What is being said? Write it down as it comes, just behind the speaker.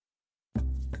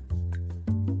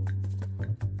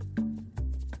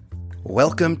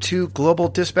Welcome to Global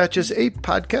Dispatches, a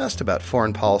podcast about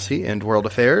foreign policy and world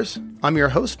affairs. I'm your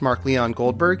host, Mark Leon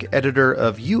Goldberg, editor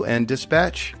of UN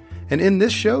Dispatch. And in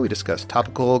this show, we discuss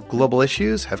topical global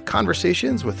issues, have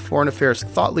conversations with foreign affairs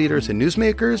thought leaders and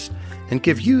newsmakers, and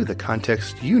give you the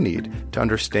context you need to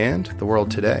understand the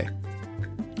world today.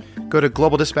 Go to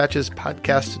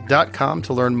globaldispatchespodcast.com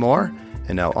to learn more.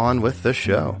 And now on with the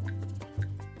show.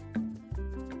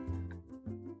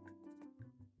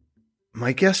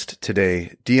 My guest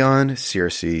today, Dion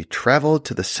Searcy, traveled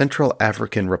to the Central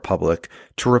African Republic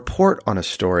to report on a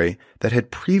story that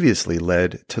had previously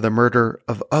led to the murder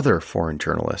of other foreign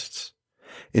journalists.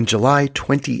 In July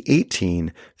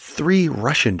 2018, 3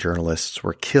 Russian journalists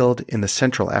were killed in the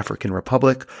Central African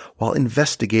Republic while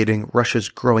investigating Russia's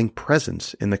growing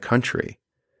presence in the country.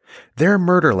 Their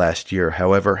murder last year,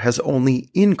 however, has only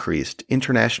increased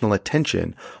international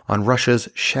attention on Russia's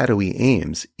shadowy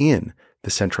aims in the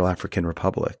Central African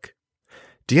Republic.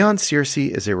 Dion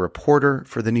Searcy is a reporter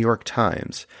for the New York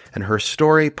Times, and her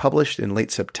story, published in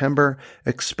late September,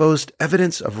 exposed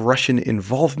evidence of Russian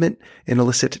involvement in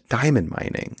illicit diamond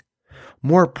mining.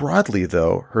 More broadly,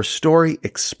 though, her story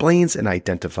explains and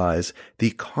identifies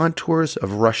the contours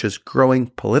of Russia's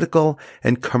growing political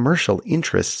and commercial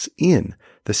interests in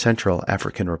the Central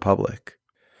African Republic.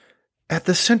 At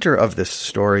the center of this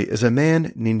story is a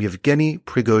man named Yevgeny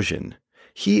Prigozhin.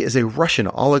 He is a Russian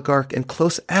oligarch and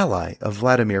close ally of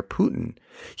Vladimir Putin.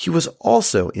 He was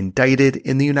also indicted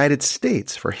in the United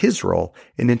States for his role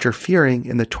in interfering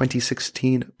in the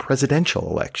 2016 presidential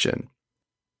election.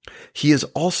 He is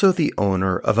also the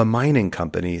owner of a mining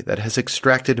company that has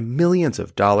extracted millions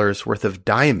of dollars worth of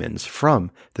diamonds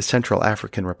from the Central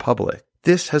African Republic.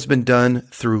 This has been done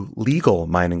through legal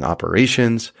mining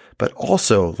operations, but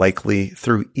also likely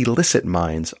through illicit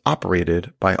mines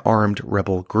operated by armed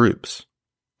rebel groups.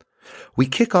 We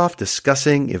kick off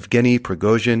discussing Yevgeny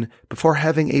Prigozhin before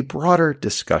having a broader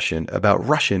discussion about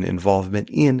Russian involvement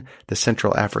in the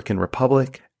Central African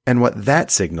Republic and what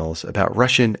that signals about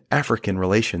Russian-African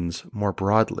relations more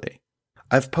broadly.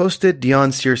 I've posted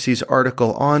Dion Searcy's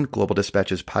article on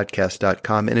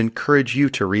globaldispatchespodcast.com and encourage you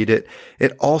to read it.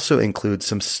 It also includes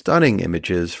some stunning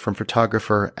images from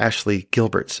photographer Ashley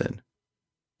Gilbertson.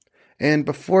 And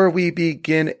before we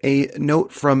begin, a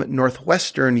note from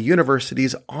Northwestern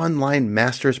University's online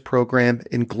master's program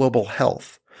in global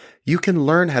health. You can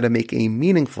learn how to make a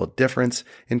meaningful difference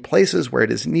in places where it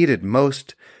is needed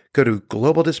most. Go to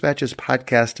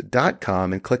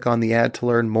globaldispatchespodcast.com and click on the ad to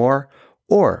learn more,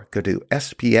 or go to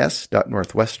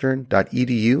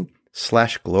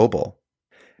sps.northwestern.edu/global.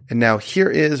 And now here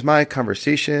is my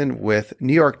conversation with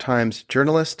New York Times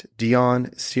journalist Dion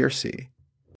Searcy.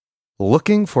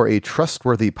 Looking for a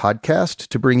trustworthy podcast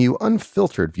to bring you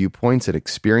unfiltered viewpoints and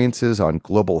experiences on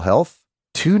global health?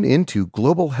 Tune into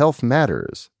Global Health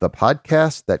Matters, the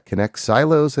podcast that connects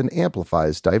silos and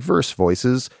amplifies diverse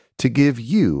voices to give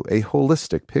you a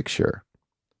holistic picture.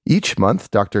 Each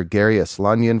month, Dr. Gary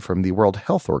Aslanyan from the World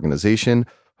Health Organization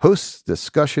hosts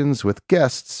discussions with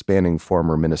guests spanning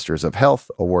former ministers of health,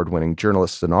 award-winning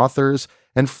journalists and authors,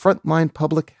 and frontline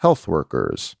public health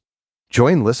workers.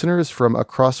 Join listeners from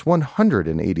across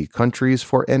 180 countries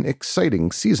for an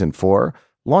exciting Season 4,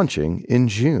 launching in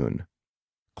June.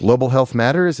 Global Health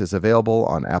Matters is available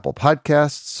on Apple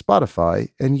Podcasts, Spotify,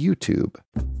 and YouTube.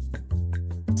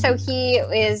 So he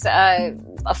is a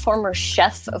former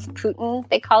chef of Putin,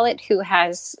 they call it, who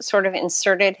has sort of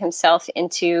inserted himself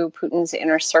into Putin's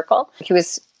inner circle. He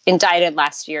was indicted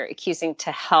last year, accusing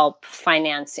to help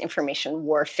finance information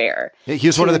warfare. He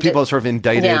was one of the people sort of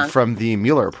indicted from the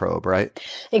Mueller probe, right?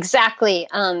 Exactly,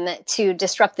 to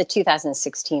disrupt the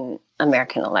 2016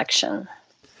 American election.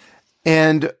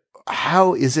 And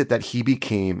how is it that he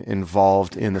became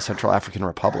involved in the Central African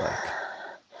Republic?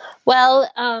 Well,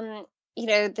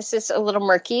 this is a little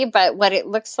murky, but what it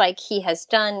looks like he has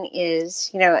done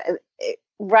is,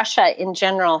 Russia in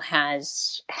general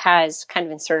has kind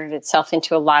of inserted itself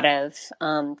into a lot of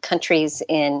countries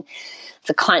in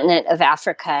the continent of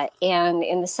Africa, and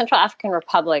in the Central African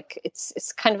Republic,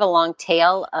 it's kind of a long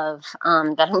tale of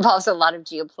that involves a lot of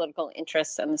geopolitical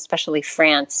interests, especially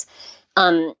France.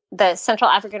 The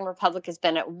Central African Republic has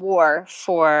been at war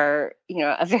for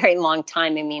a very long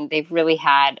time. I mean, they've really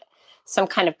had some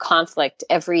kind of conflict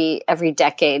every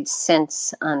decade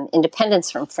since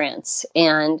independence from France,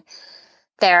 and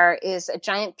there is a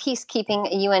giant a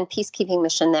UN peacekeeping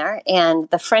mission there, and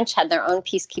the French had their own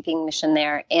peacekeeping mission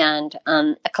there, and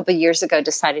a couple of years ago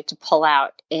decided to pull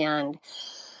out. And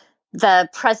the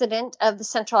president of the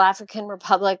Central African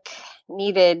Republic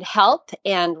needed help,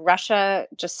 and Russia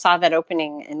just saw that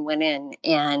opening and went in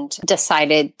and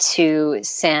decided to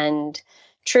send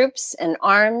troops and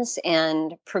arms.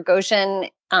 And Prigozhin,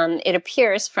 it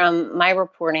appears from my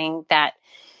reporting that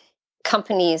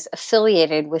companies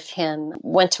affiliated with him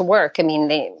went to work. I mean,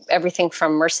 everything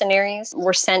from mercenaries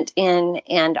were sent in,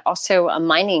 and also a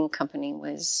mining company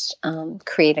was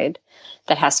created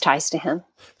that has ties to him.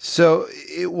 So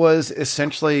it was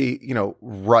essentially,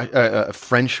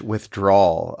 French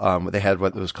withdrawal. They had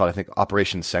what was called, I think,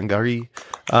 Operation Sangari,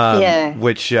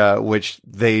 which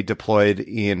they deployed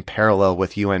in parallel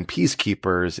with UN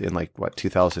peacekeepers in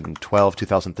 2012,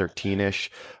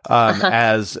 2013-ish,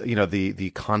 as,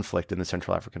 the conflict in the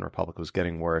Central African Republic was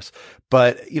getting worse.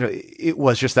 But, it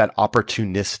was just that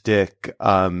opportunistic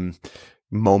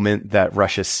moment that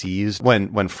Russia seized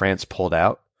when France pulled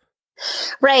out.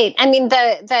 Right. I mean,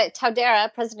 President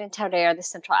Touadéra, the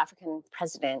Central African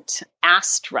president,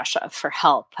 asked Russia for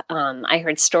help. I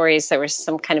heard stories there was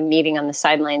some kind of meeting on the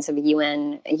sidelines of a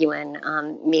UN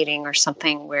meeting or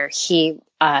something where he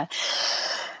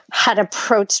had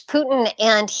approached Putin,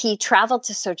 and he traveled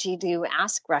to Sochi to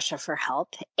ask Russia for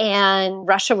help. And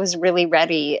Russia was really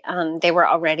ready. They were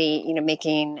already,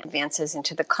 making advances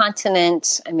into the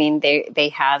continent. I mean,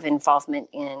 they have involvement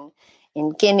in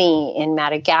Guinea, in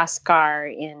Madagascar,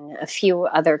 in a few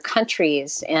other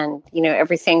countries. And,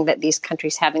 everything that these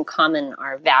countries have in common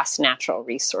are vast natural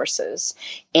resources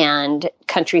and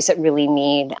countries that really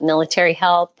need military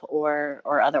help or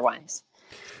otherwise.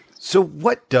 So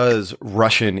what does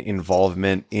Russian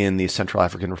involvement in the Central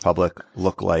African Republic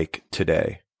look like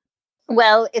today?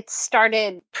 Well, it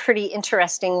started pretty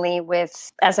interestingly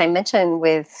with, as I mentioned,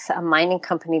 with a mining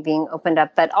company being opened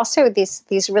up, but also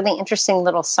these really interesting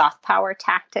little soft power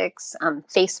tactics.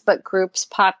 Facebook groups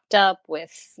popped up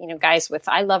with, guys with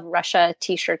I Love Russia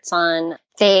t-shirts on.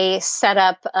 They set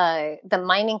up, the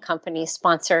mining company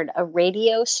sponsored a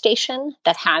radio station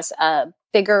that has a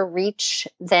bigger reach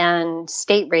than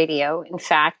state radio, in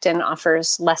fact, and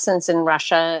offers lessons in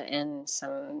Russia and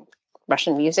some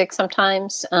Russian music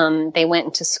sometimes. They went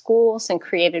into schools and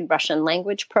created Russian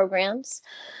language programs.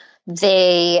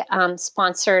 They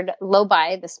sponsored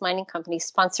Lobai, this mining company,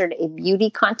 sponsored a beauty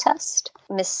contest.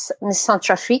 Miss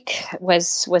Centrafrique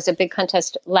was a big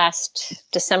contest last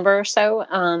December or so.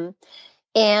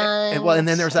 And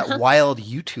then there's that wild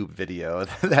YouTube video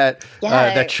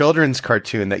that children's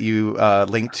cartoon that you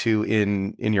linked to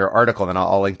in your article, and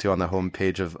I'll link to on the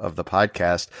homepage of the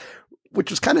podcast, which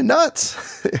was kind of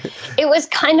nuts. It was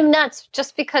kind of nuts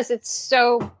just because it's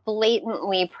so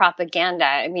blatantly propaganda.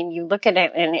 I mean, you look at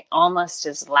it and it almost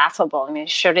is laughable. I mean, I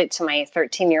showed it to my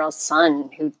 13-year-old son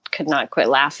who could not quit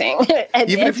laughing.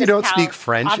 Even if you don't speak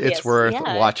French, obvious. It's worth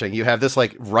watching. You have this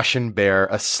Russian bear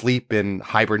asleep and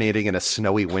hibernating in a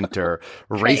snowy winter,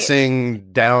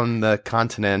 racing down the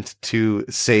continent to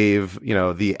save,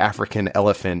 the African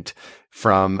elephant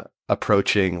from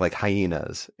approaching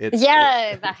hyenas.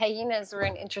 The hyenas were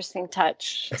an interesting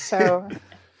touch. So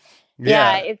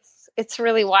it's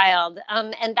really wild.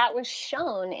 And that was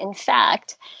shown, in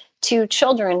fact, to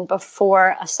children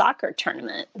before a soccer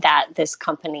tournament that this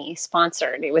company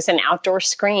sponsored. It was an outdoor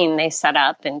screen they set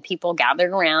up, and people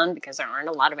gathered around because there aren't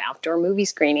a lot of outdoor movie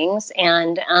screenings.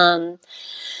 And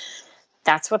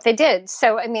that's what they did.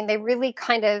 So, I mean, they really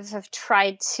kind of have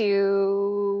tried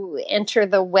to enter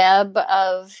the web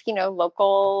of,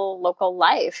 local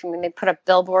life. I mean, they put up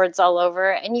billboards all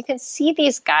over, and you can see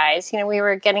these guys. We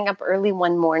were getting up early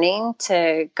one morning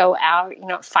to go out,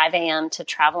 at 5 a.m. to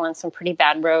travel on some pretty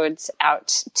bad roads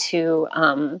out to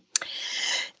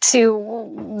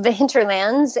the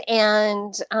hinterlands,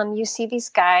 and you see these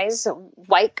guys,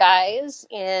 white guys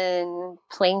in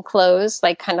plain clothes,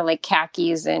 kind of like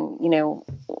khakis and,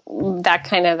 that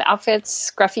kind of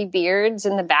outfits, scruffy beards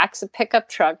in the backs of pickup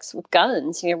trucks with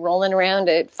guns, rolling around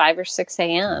at 5 or 6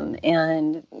 a.m.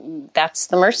 And that's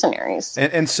the mercenaries.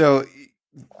 And so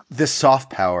this soft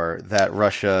power that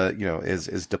Russia,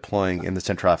 is deploying in the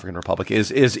Central African Republic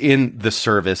is in the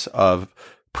service of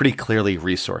pretty clearly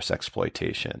resource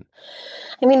exploitation.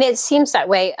 I mean, it seems that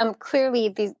way.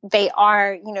 Clearly, they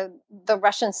are, the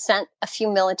Russians sent a few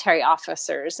military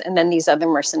officers and then these other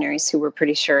mercenaries who were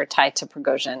pretty sure tied to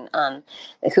Prigozhin,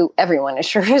 who everyone is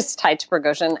sure is tied to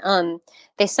Prigozhin.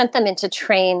 They sent them in to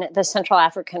train the Central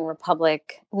African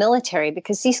Republic military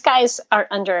because these guys are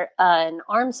under an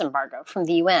arms embargo from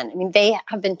the UN. I mean, they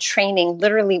have been training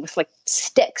literally with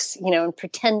sticks, and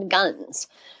pretend guns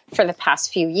for the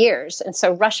past few years. And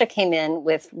so Russia came in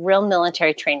with real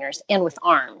military trainers and with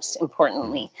arms,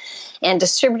 importantly, and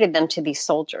distributed them to these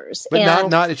soldiers. But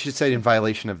not it should say in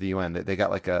violation of the UN. They got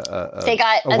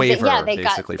a waiver,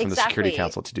 basically, from the Security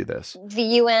Council to do this. The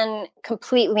UN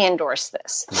completely endorsed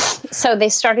this. So they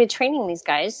started training these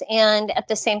guys. And at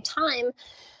the same time,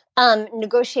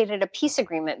 negotiated a peace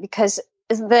agreement because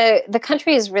the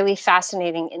country is really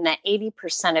fascinating in that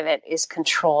 80% of it is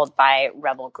controlled by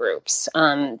rebel groups.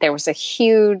 There was a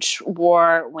huge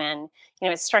war when,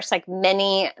 it starts like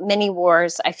many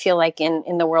wars. I feel like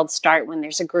in the world start when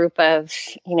there's a group of,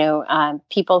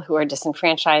 people who are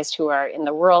disenfranchised, who are in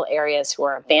the rural areas, who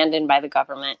are abandoned by the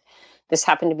government. This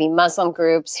happened to be Muslim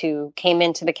groups who came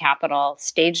into the capital,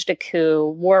 staged a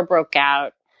coup, war broke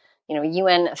out.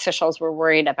 UN officials were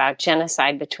worried about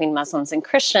genocide between Muslims and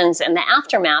Christians. And the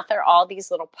aftermath are all these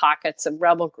little pockets of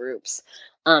rebel groups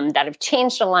that have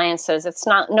changed alliances. It's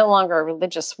no longer a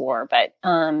religious war, but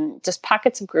just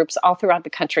pockets of groups all throughout the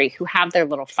country who have their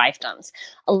little fiefdoms.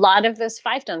 A lot of those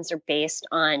fiefdoms are based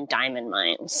on diamond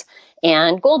mines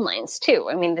and gold mines, too.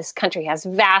 I mean, this country has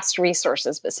vast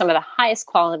resources, but some of the highest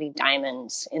quality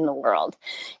diamonds in the world.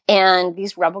 And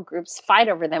these rebel groups fight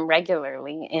over them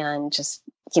regularly and just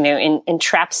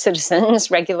entrap citizens,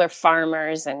 regular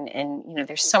farmers, and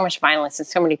there's so much violence and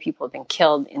so many people have been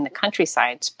killed in the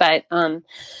countrysides. But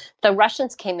the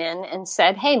Russians came in and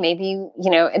said, hey, maybe,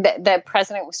 the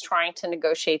president was trying to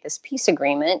negotiate this peace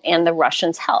agreement and the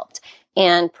Russians helped.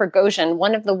 And Prigozhin,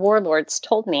 one of the warlords,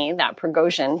 told me that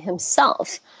Prigozhin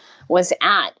himself was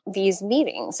at these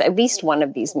meetings, at least one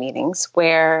of these meetings,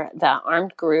 where the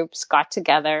armed groups got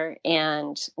together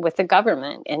and with the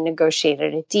government and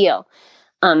negotiated a deal.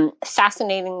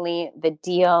 Fascinatingly, the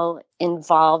deal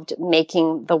involved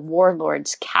making the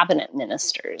warlords cabinet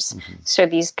ministers. Mm-hmm. So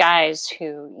these guys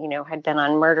who, had been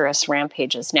on murderous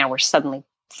rampages now were suddenly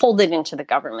folded into the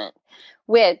government,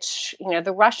 which,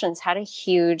 the Russians had a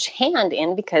huge hand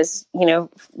in because,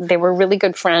 they were really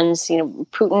good friends.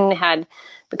 Putin had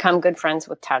become good friends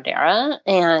with Tadera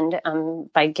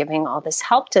and by giving all this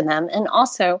help to them. And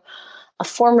also, a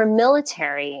former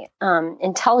military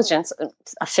intelligence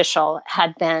official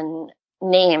had been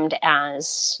named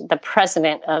as the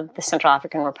president of the Central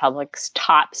African Republic's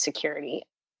top security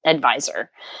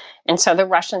advisor. And so the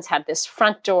Russians had this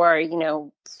front door,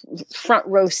 front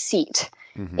row seat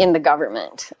in the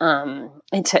government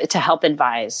and to help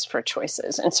advise for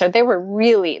choices. And so they're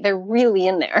really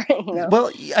in there.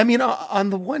 Well, I mean, on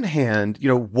the one hand,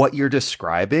 what you're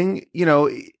describing,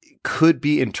 could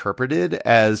be interpreted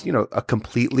as, a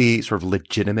completely sort of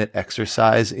legitimate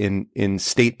exercise in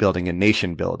state building and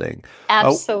nation building.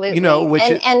 Absolutely.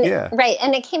 Yeah. Right.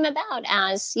 And it came about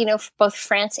as, both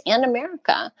France and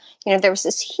America, there was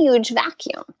this huge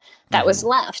vacuum that was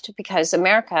left because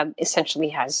America essentially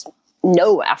has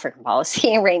no African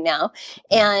policy right now.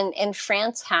 And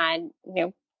France had,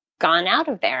 gone out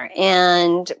of there.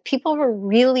 And people were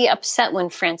really upset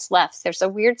when France left. There's a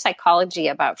weird psychology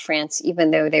about France, even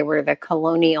though they were the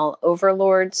colonial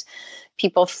overlords.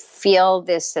 People feel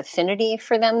this affinity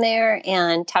for them there.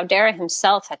 And Tadera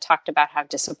himself had talked about how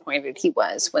disappointed he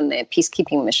was when the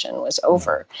peacekeeping mission was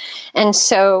over. And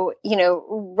so,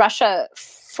 Russia,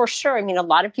 for sure, I mean, a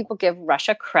lot of people give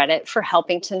Russia credit for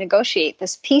helping to negotiate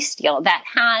this peace deal that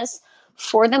has,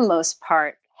 for the most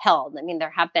part, held. I mean,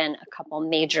 there have been a couple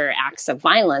major acts of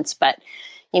violence, but,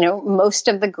 most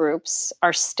of the groups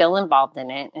are still involved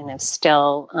in it and have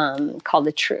still called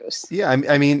a truce. Yeah,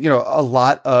 I mean, a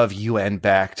lot of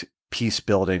UN-backed peace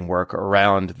building work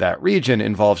around that region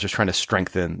involves just trying to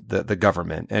strengthen the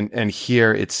government. And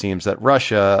here it seems that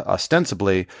Russia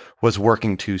ostensibly was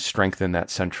working to strengthen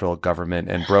that central government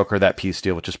and broker that peace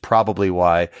deal, which is probably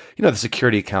why, the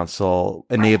Security Council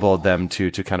enabled them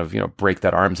to kind of, break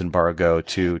that arms embargo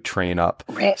to train up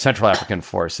Central African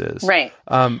forces. Right.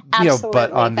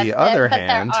 But on the other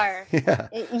hand,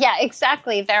 yeah,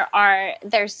 exactly.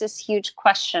 There's this huge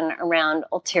question around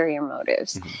ulterior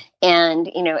motives. Mm-hmm.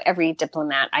 And, every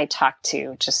diplomat I talked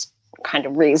to just kind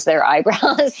of raised their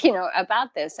eyebrows,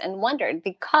 about this and wondered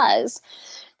because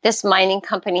this mining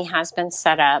company has been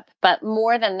set up. But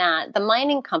more than that, the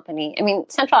mining company,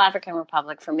 Central African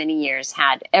Republic for many years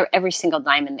had every single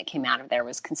diamond that came out of there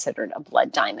was considered a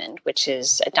blood diamond, which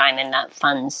is a diamond that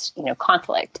funds,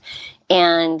 conflict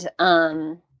and,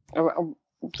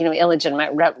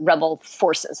 illegitimate rebel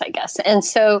forces, I guess. And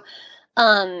so,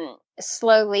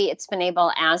 slowly it's been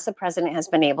able, as the president has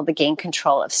been able to gain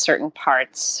control of certain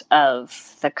parts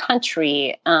of the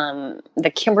country,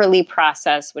 the Kimberley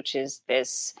process, which is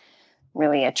this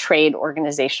really a trade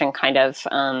organization kind of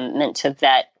meant to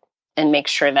vet and make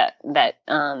sure that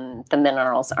the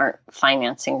minerals aren't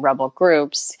financing rebel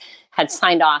groups, had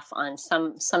signed off on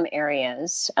some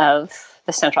areas of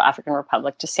the Central African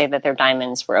Republic to say that their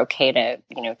diamonds were okay to,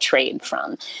 trade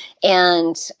from.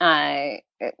 And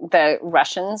the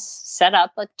Russians set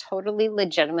up a totally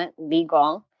legitimate,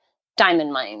 legal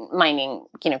diamond mining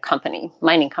company.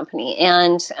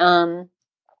 And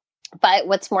But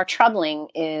what's more troubling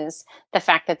is the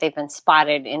fact that they've been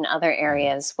spotted in other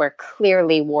areas where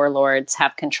clearly warlords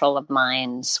have control of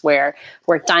mines, where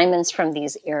diamonds from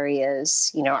these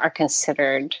areas, are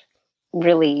considered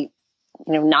really,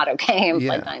 not okay and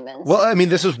blood diamonds. Well, I mean,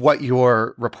 this is what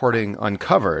your reporting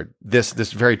uncovered. This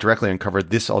very directly uncovered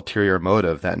this ulterior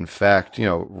motive that, in fact,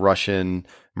 Russian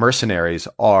mercenaries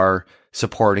are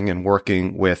supporting and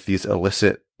working with these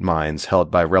illicit mines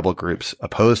held by rebel groups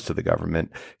opposed to the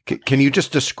government. Can you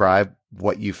just describe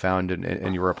what you found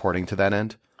in your reporting to that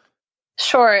end?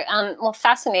 Sure. Well,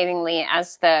 fascinatingly,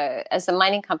 as the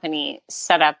mining company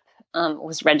set up,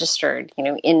 was registered,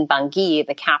 in Bangui,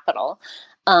 the capital,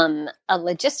 a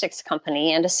logistics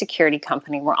company and a security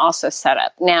company were also set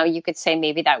up. Now, you could say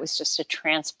maybe that was just a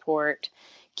transport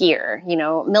gear,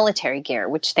 military gear,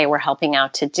 which they were helping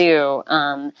out to do.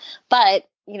 But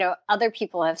other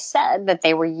people have said that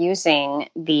they were using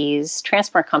these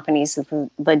transport companies, the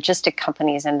logistic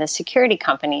companies, and the security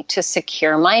company to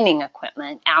secure mining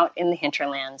equipment out in the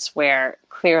hinterlands where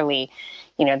clearly,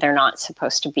 they're not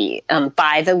supposed to be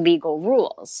by the legal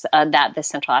rules that the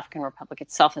Central African Republic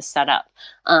itself has set up.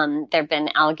 There have been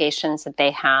allegations that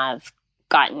they have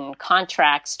gotten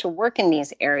contracts to work in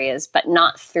these areas, but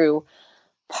not through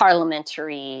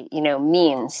parliamentary,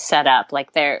 means set up.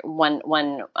 Like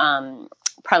one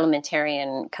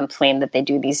parliamentarian complained that they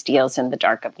do these deals in the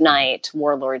dark of night.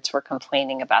 Warlords were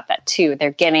complaining about that too.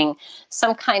 They're getting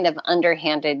some kind of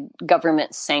underhanded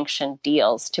government sanctioned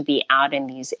deals to be out in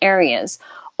these areas.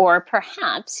 Or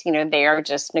perhaps, they are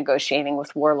just negotiating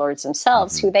with warlords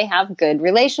themselves, who they have good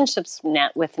relationships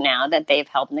with now that they've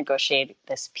helped negotiate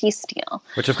this peace deal.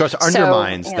 Which, of course,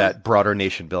 undermines that broader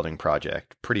nation building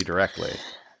project pretty directly.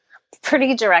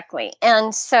 Pretty directly.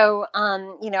 And so,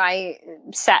 I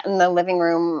sat in the living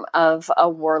room of a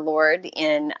warlord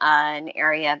in an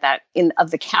area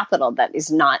of the capital that is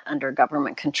not under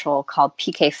government control called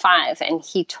PK5. And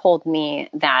he told me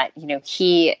that,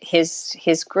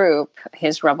 his group,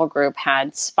 his rebel group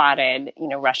had spotted,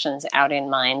 Russians out in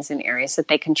mines in areas that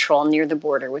they control near the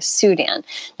border with Sudan.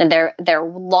 And they're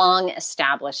long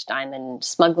established diamond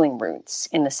smuggling routes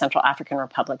in the Central African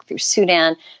Republic through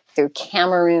Sudan, through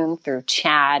Cameroon, through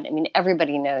Chad. I mean,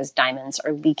 everybody knows diamonds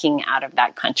are leaking out of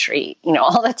that country,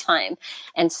 all the time.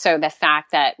 And so the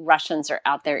fact that Russians are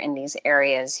out there in these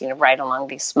areas, right along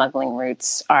these smuggling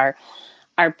routes are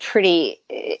pretty,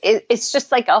 it's just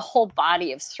like a whole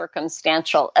body of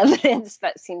circumstantial evidence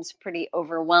that seems pretty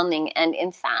overwhelming. And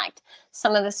in fact,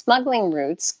 some of the smuggling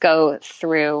routes go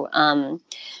through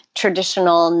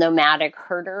traditional nomadic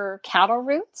herder cattle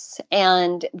routes.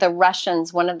 And the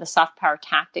Russians, one of the soft power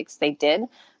tactics they did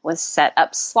was set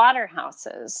up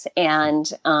slaughterhouses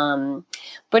and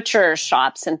butcher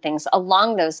shops and things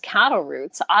along those cattle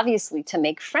routes, obviously to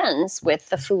make friends with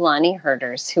the Fulani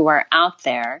herders who are out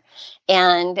there.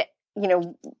 And,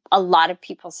 a lot of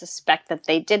people suspect that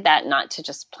they did that not to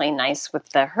just play nice with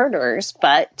the herders,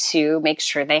 but to make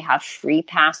sure they have free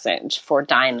passage for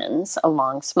diamonds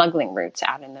along smuggling routes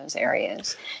out in those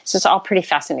areas. So it's all pretty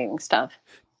fascinating stuff.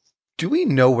 Do we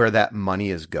know where that money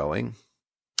is going?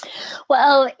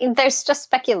 Well, there's just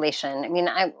speculation. I mean,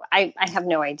 I have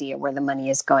no idea where the money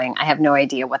is going. I have no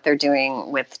idea what they're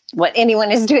doing with what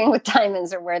anyone is doing with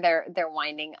diamonds or where they're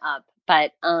winding up.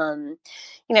 But one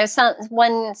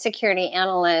security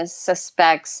analyst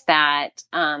suspects that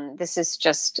this is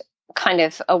just kind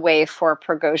of a way for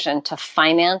Prigozhin to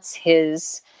finance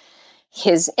his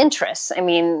interests. I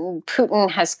mean, Putin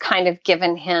has kind of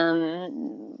given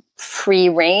him free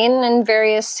rein in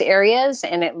various areas,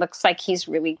 and it looks like he's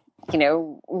really,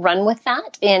 run with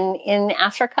that in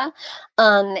Africa.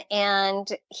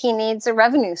 And he needs a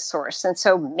revenue source. And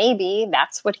so maybe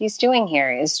that's what he's doing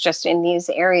here, is just in these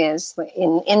areas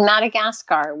in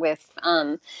Madagascar with,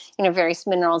 various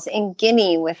minerals, in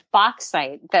Guinea with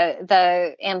bauxite.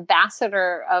 The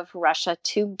ambassador of Russia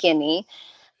to Guinea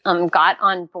got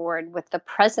on board with the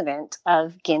president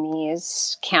of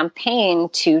Guinea's campaign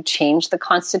to change the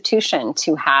constitution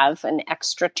to have an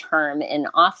extra term in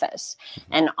office.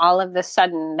 And all of a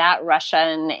sudden, that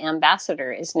Russian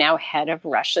ambassador is now head of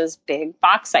Russia's big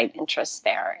bauxite interests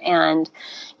there. And,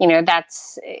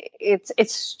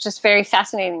 it's just very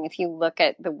fascinating if you look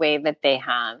at the way that they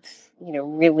have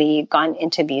really gone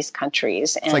into these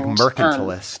countries. It's like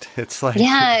mercantilist. It's like,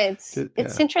 yeah,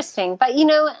 it's interesting, but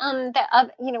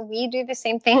we do the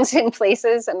same things in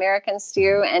places. Americans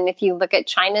do, and if you look at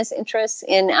China's interests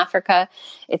in Africa,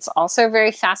 it's also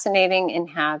very fascinating in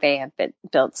how they have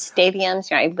built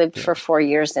stadiums. I lived for 4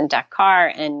 years in Dakar,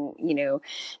 and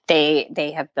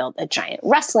they have built a giant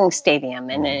wrestling stadium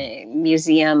and a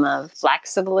museum of Black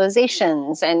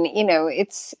civilizations, and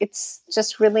it's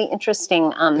just really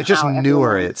interesting. It's just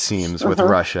newer, it seems, with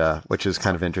Russia, which is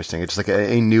kind of interesting. It's like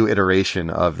a new iteration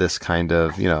of this kind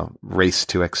of, race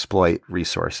to exploit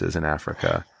resources in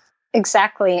Africa.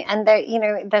 Exactly. And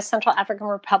the Central African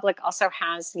Republic also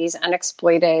has these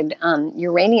unexploited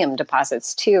uranium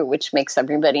deposits too, which makes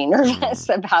everybody nervous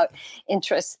about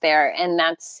interest there. And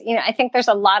that's, I think there's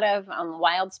a lot of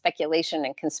wild speculation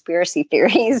and conspiracy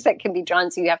theories that can be drawn.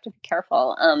 So you have to be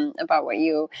careful about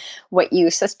what you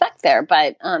suspect there.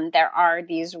 But there are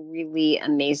these really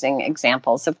amazing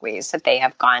examples of ways that they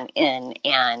have gone in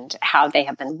and how they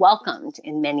have been welcomed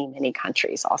in many, many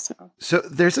countries also. So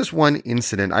there's this one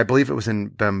incident, I believe it was in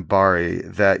Bambari,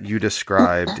 that you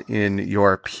described in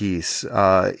your piece,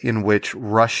 in which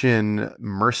Russian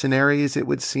mercenaries, it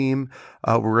would seem,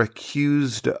 were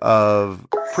accused of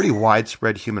pretty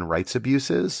widespread human rights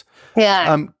abuses.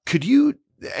 Yeah. Could you,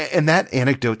 and that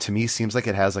anecdote to me seems like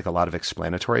it has like a lot of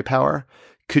explanatory power.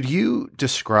 Could you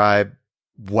describe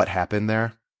what happened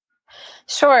there?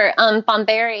 Sure.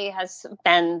 Bambari has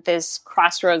been this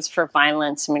crossroads for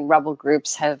violence. I mean, rebel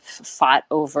groups have fought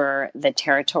over the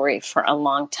territory for a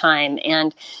long time.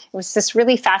 And it was this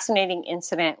really fascinating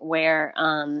incident where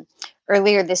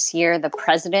earlier this year, the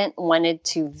president wanted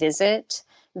to visit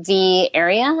the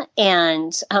area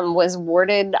and was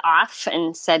warded off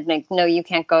and said, no, you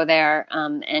can't go there.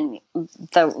 And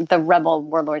the rebel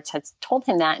warlords had told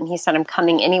him that. And he said, I'm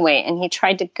coming anyway. And he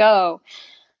tried to go.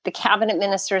 The cabinet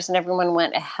ministers and everyone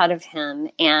went ahead of him,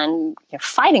 and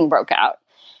fighting broke out.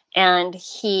 And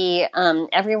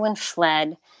everyone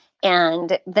fled.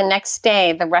 And the next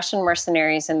day, the Russian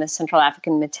mercenaries and the Central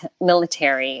African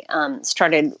military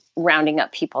started rounding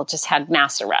up people, just had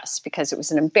mass arrests because it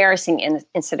was an embarrassing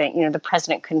incident. The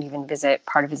president couldn't even visit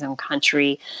part of his own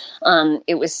country.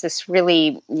 It was this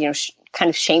really, kind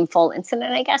of shameful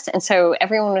incident, I guess. And so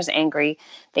everyone was angry.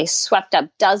 They swept up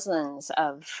dozens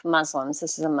of Muslims.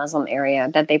 This is a Muslim area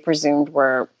that they presumed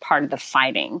were part of the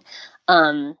fighting.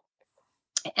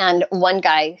 And one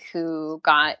guy who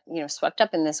got, swept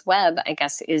up in this web, I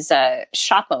guess, is a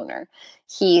shop owner.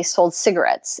 He sold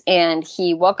cigarettes, and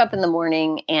he woke up in the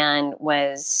morning and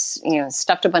was,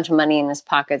 stuffed a bunch of money in his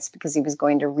pockets because he was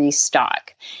going to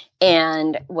restock,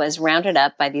 and was rounded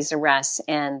up by these arrests,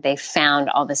 and they found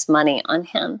all this money on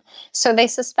him. So they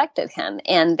suspected him,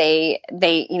 and they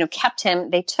kept him.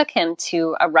 They took him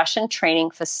to a Russian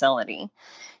training facility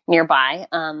nearby,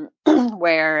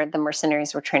 where the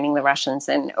mercenaries were training the Russians.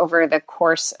 And over the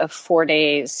course of 4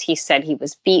 days, he said he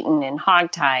was beaten and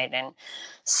hogtied and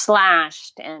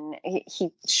slashed. And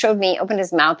he opened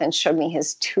his mouth and showed me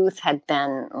his tooth had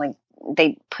been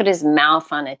they put his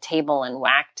mouth on a table and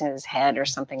whacked his head or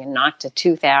something and knocked a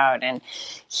tooth out. And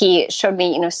he showed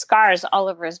me, scars all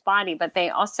over his body, but they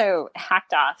also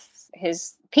hacked off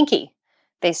his pinky,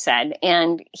 they said.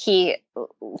 And he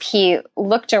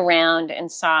looked around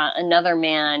and saw another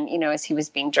man, as he was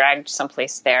being dragged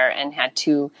someplace there, and had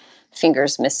 2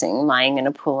 fingers missing, lying in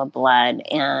a pool of blood.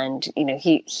 And,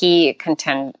 he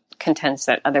contends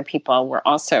that other people were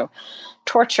also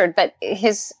tortured, but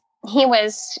he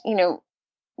was,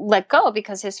 let go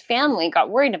because his family got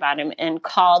worried about him and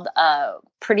called a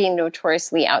pretty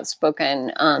notoriously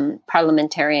outspoken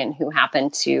parliamentarian who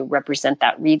happened to represent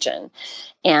that region.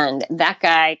 And that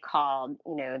guy called,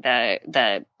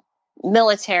 the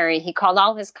military. He called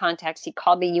all his contacts. He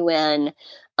called the UN,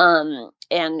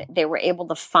 and they were able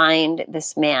to find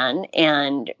this man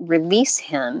and release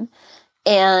him.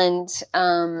 And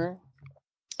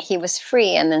he was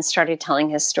free, and then started telling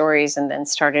his stories, and then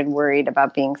started worried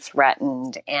about being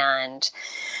threatened. And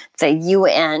the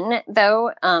UN,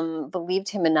 though, believed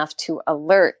him enough to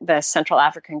alert the Central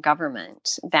African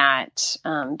government that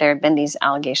there had been these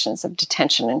allegations of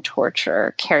detention and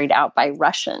torture carried out by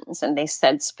Russians. And they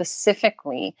said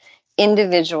specifically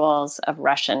individuals of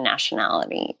Russian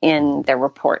nationality in their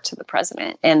report to the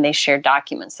president. And they shared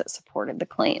documents that supported the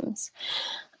claims.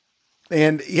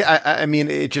 And yeah, I mean,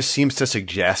 it just seems to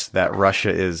suggest that Russia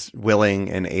is willing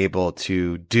and able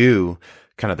to do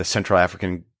kind of the Central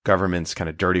African government's kind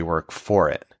of dirty work for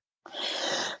it.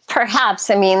 Perhaps.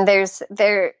 I mean,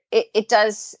 it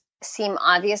does seem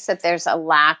obvious that there's a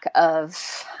lack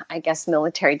of, I guess,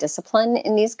 military discipline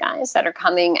in these guys that are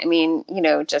coming. I mean,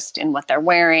 just in what they're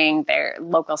wearing. Their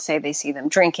locals say they see them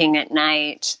drinking at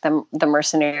night, the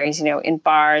mercenaries, in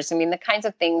bars. I mean, the kinds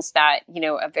of things that,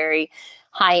 a very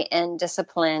high-end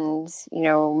disciplined,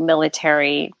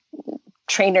 military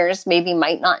trainers maybe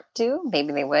might not do.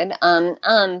 Maybe they would.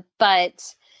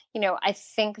 But I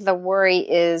think the worry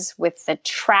is with the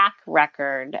track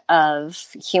record of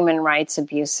human rights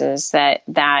abuses that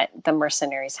the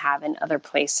mercenaries have in other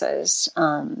places.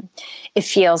 It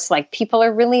feels like people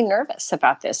are really nervous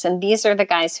about this. And these are the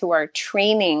guys who are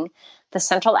training the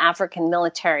Central African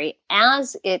military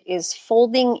as it is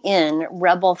folding in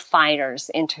rebel fighters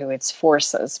into its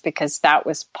forces, because that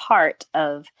was part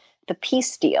of the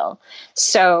peace deal.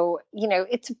 So,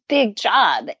 it's a big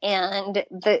job. And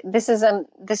this is a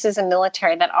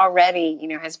military that already,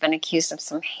 has been accused of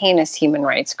some heinous human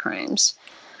rights crimes.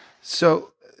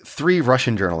 So 3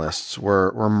 Russian journalists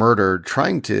were murdered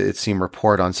trying to, it seemed,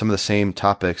 report on some of the same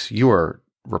topics you were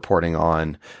reporting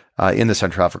on in the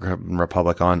Central African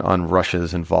Republic on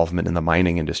Russia's involvement in the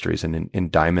mining industries and in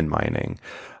diamond mining.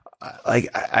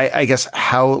 I guess,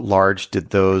 how large did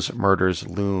those murders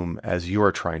loom as you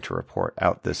were trying to report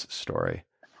out this story?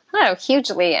 Oh,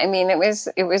 hugely. I mean, it was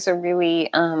a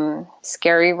really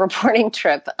scary reporting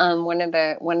trip. One of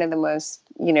the most,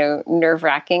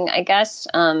 nerve-wracking, I guess.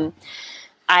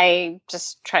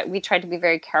 We tried to be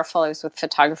very careful. I was with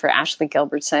photographer Ashley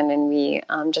Gilbertson, and we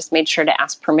just made sure to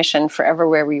ask permission for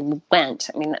everywhere we went.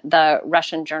 I mean, the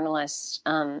Russian journalists,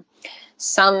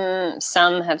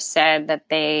 some have said that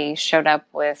they showed up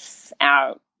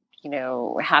without,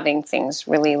 having things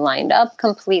really lined up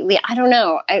completely. I don't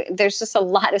know. There's just a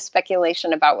lot of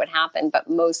speculation about what happened, but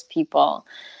most people,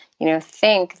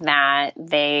 think that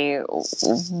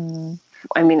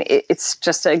it's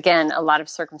just, again, a lot of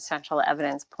circumstantial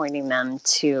evidence pointing them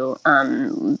to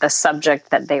the subject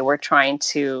that they were trying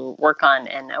to work on,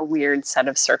 and a weird set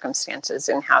of circumstances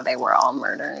in how they were all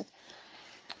murdered.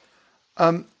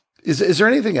 Is there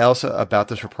anything else about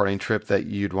this reporting trip that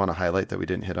you'd want to highlight that we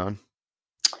didn't hit on?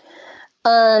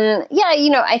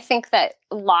 I think that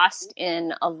lost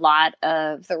in a lot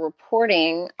of the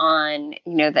reporting on,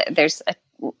 that there's a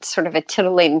sort of a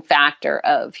titillating factor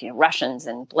of, Russians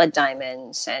and blood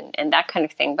diamonds and that kind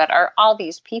of thing, but are all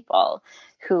these people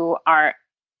who are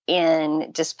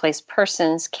in displaced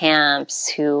persons camps,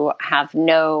 who have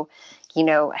no,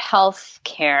 health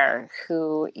care,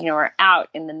 who, are out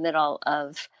in the middle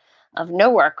of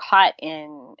nowhere, caught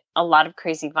in a lot of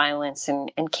crazy violence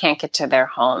and can't get to their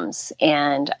homes.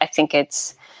 And I think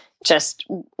it's just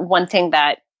one thing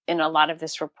that in a lot of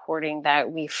this reporting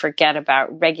that we forget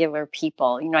about regular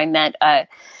people. I met a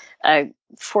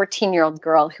 14-year-old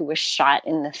girl who was shot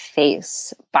in the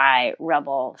face by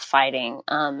rebel fighting,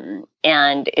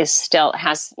 and is still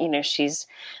has, she's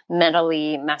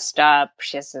mentally messed up.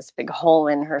 She has this big hole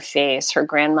in her face. Her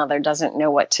grandmother doesn't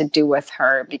know what to do with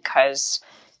her because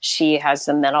she has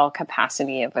the mental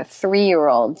capacity of a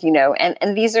 3-year-old,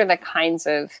 and these are the kinds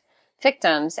of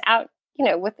victims out,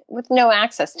 with no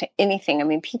access to anything. I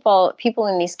mean, people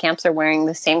in these camps are wearing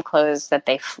the same clothes that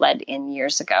they fled in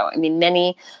years ago. I mean,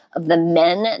 many of the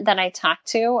men that I talked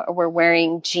to were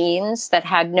wearing jeans that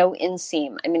had no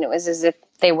inseam. I mean, it was as if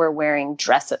they were wearing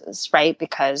dresses, right?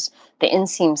 Because the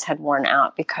inseams had worn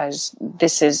out, because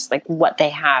this is like what they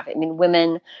have. I mean,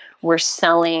 women were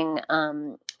selling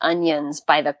onions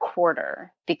by the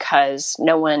quarter because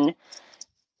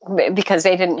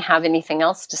they didn't have anything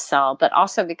else to sell, but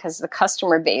also because the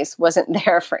customer base wasn't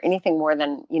there for anything more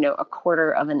than, a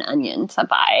quarter of an onion to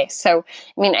buy. So,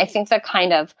 I mean, I think the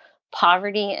kind of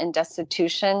poverty and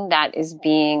destitution that is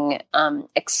being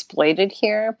exploited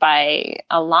here by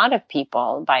a lot of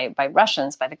people, by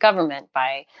Russians, by the government,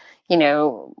 by,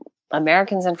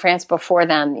 Americans in France before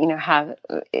them,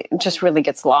 it just really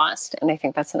gets lost. And I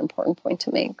think that's an important point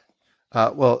to make.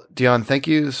 Well, Dion, thank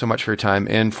you so much for your time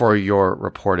and for your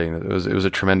reporting. It was a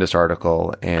tremendous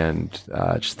article, and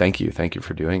just thank you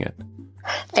for doing it.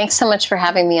 Thanks so much for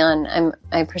having me on.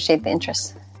 I appreciate the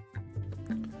interest.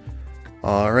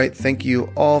 All right. Thank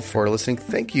you all for listening.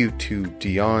 Thank you to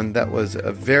Dion. That was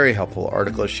a very helpful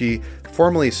article. She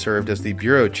formerly served as the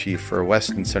bureau chief for West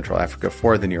and Central Africa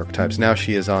for the New York Times. Now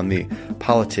she is on the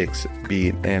politics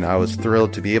beat, and I was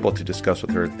thrilled to be able to discuss with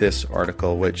her this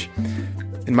article, which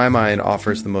in my mind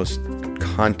offers the most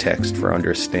context for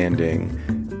understanding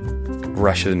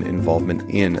Russian involvement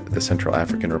in the Central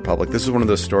African Republic. This is one of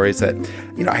those stories that,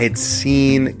 I had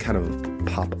seen kind of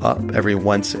pop up every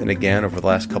once and again over the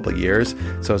last couple of years.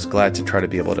 So I was glad to try to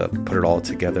be able to put it all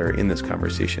together in this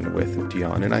conversation with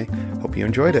Dion, and I hope you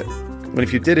enjoyed it. And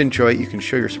if you did enjoy it, you can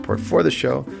show your support for the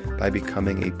show by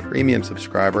becoming a premium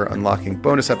subscriber, unlocking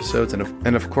bonus episodes,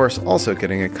 and of course, also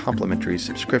getting a complimentary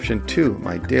subscription to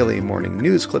my daily morning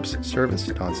news clips service,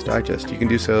 Don's Digest. You can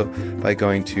do so by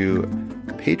going to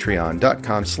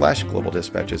patreon.com/Global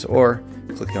Dispatches or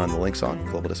clicking on the links on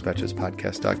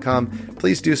globaldispatchespodcast.com.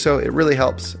 Please do so. It really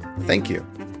helps. Thank you.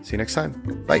 See you next time.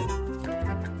 Bye.